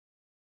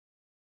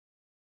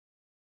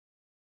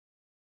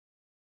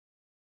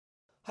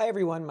Hi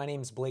everyone, my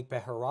name is Blake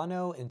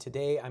Bejarano, and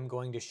today I'm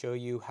going to show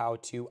you how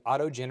to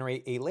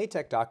auto-generate a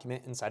LaTeX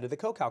document inside of the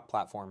CoCalc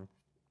platform.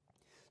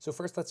 So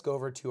first let's go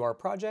over to our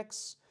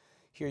projects.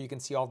 Here you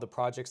can see all the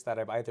projects that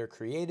I've either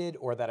created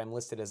or that I'm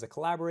listed as a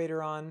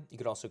collaborator on. You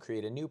could also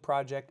create a new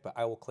project, but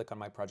I will click on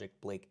my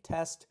project Blake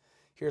Test.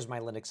 Here's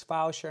my Linux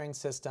file sharing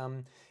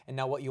system. And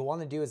now what you'll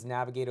want to do is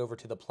navigate over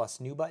to the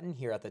plus new button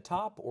here at the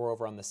top or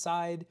over on the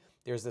side.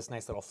 There's this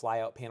nice little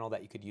flyout panel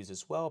that you could use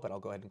as well, but I'll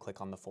go ahead and click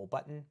on the full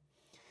button.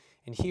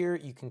 And here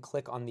you can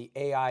click on the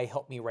AI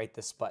Help Me Write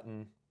This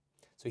button.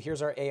 So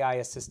here's our AI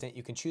assistant.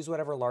 You can choose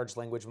whatever large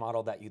language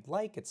model that you'd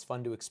like. It's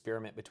fun to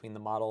experiment between the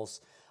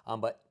models.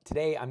 But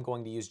today I'm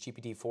going to use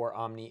GPT-4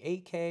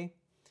 Omni 8K.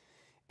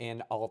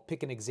 And I'll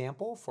pick an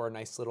example for a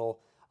nice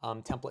little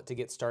template to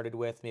get started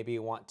with. Maybe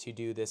you want to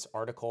do this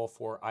article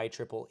for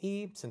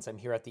IEEE since I'm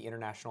here at the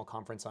International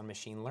Conference on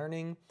Machine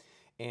Learning.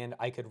 And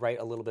I could write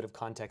a little bit of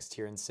context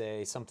here and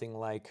say something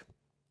like,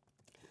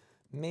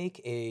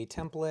 make a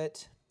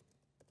template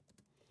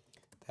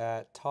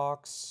that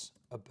talks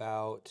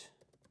about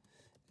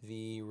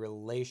the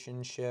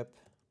relationship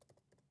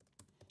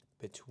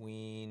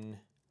between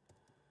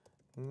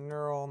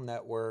neural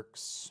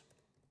networks,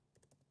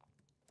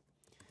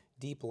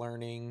 deep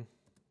learning,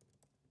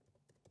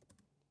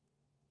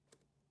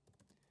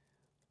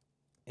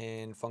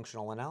 and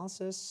functional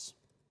analysis,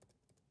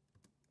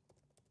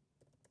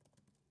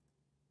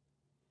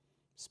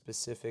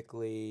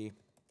 specifically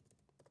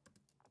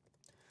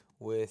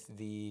with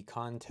the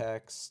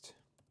context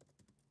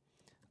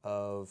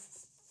of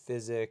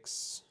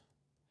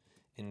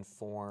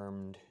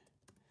physics-informed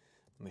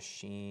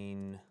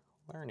machine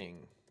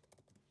learning.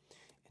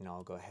 And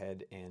I'll go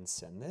ahead and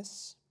send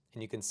this.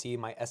 And you can see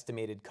my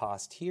estimated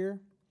cost here.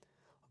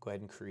 I'll go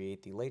ahead and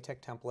create the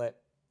LaTeX template.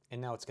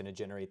 And now it's going to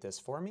generate this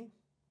for me.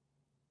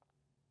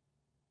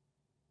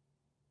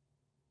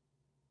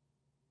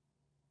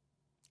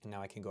 And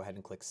now I can go ahead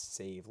and click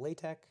Save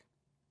LaTeX.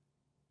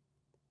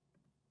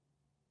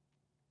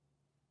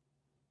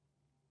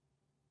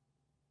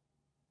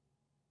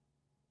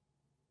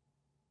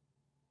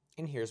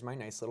 And here's my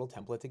nice little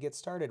template to get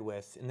started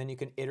with. And then you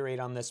can iterate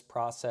on this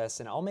process,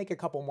 and I'll make a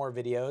couple more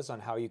videos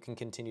on how you can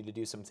continue to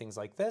do some things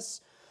like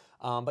this.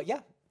 But yeah,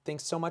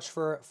 thanks so much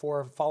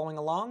for following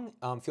along.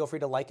 Feel free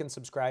to like and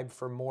subscribe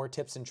for more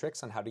tips and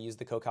tricks on how to use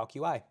the CoCalc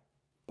UI.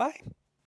 Bye.